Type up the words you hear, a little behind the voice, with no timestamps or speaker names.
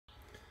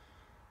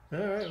All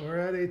right, we're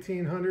at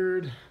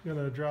 1800.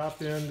 Gonna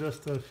drop in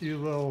just a few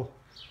little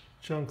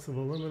chunks of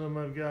aluminum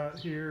I've got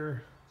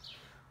here.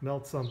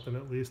 Melt something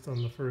at least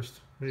on the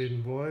first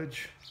maiden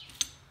voyage.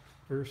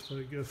 First,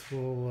 I guess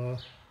we'll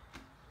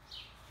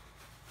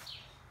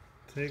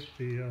take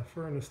the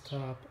furnace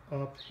top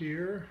up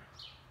here.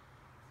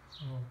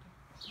 I'll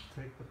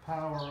take the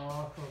power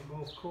off on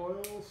both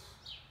coils.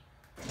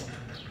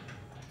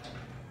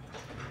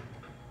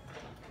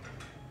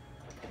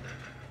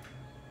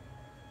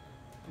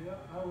 Yeah,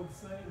 I would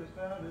say that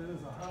that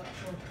is a hot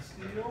chunk of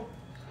steel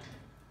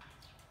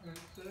right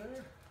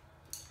there.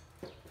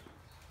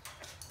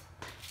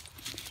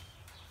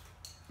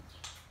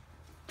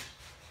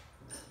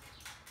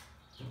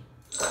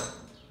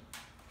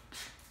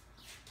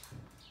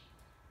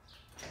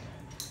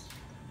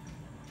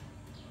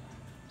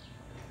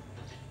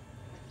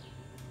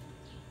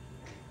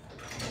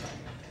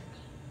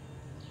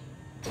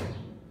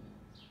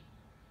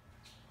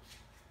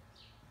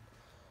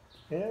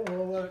 And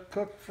we'll let it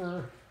cook for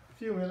a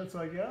few minutes,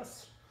 I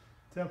guess.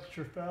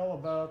 Temperature fell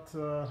about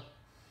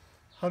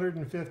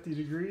 150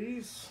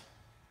 degrees.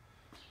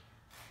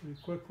 Pretty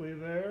quickly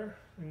there.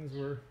 Things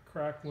were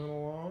crackling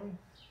along.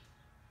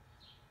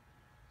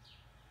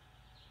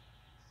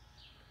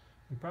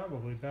 And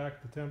probably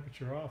back the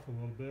temperature off a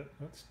little bit.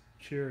 That's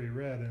cherry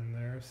red in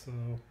there, so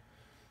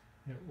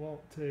it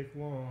won't take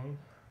long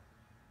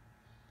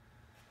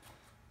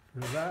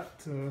for that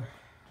to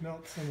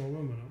melt some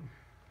aluminum.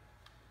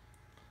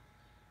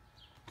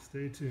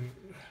 Stay tuned.